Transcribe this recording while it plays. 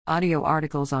Audio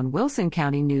articles on Wilson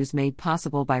County News made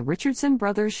possible by Richardson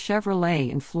Brothers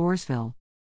Chevrolet in Floresville.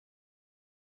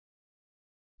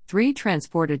 3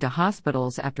 transported to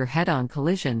hospitals after head-on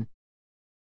collision.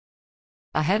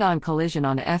 A head-on collision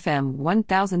on FM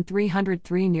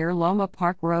 1303 near Loma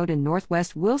Park Road in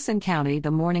northwest Wilson County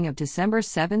the morning of December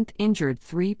 7 injured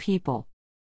 3 people.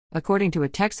 According to a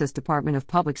Texas Department of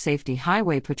Public Safety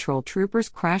Highway Patrol troopers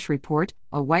crash report,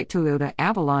 a white Toyota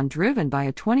Avalon driven by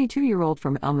a 22-year-old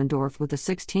from Elmendorf with a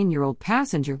 16-year-old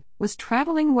passenger was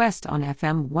traveling west on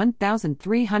FM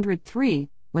 1303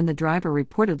 when the driver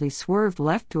reportedly swerved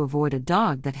left to avoid a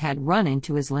dog that had run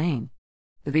into his lane.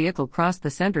 The vehicle crossed the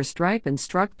center stripe and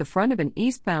struck the front of an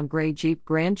eastbound gray Jeep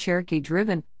Grand Cherokee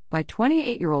driven by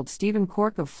 28-year-old Stephen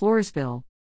Cork of Floresville.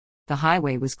 The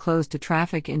highway was closed to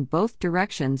traffic in both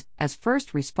directions as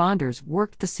first responders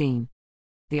worked the scene.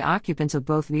 The occupants of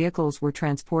both vehicles were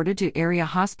transported to area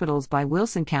hospitals by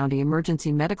Wilson County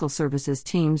Emergency Medical Services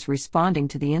teams responding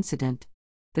to the incident.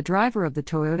 The driver of the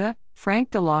Toyota,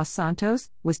 Frank de los Santos,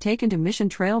 was taken to Mission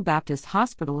Trail Baptist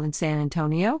Hospital in San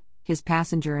Antonio. His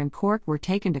passenger and Cork were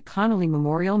taken to Connolly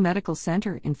Memorial Medical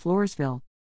Center in Floresville.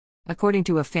 According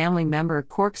to a family member,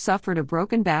 Cork suffered a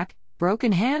broken back,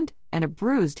 broken hand, and a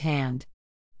bruised hand.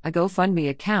 A GoFundMe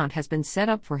account has been set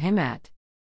up for him at.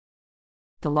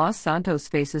 De los Santos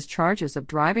faces charges of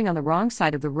driving on the wrong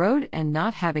side of the road and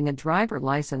not having a driver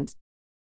license.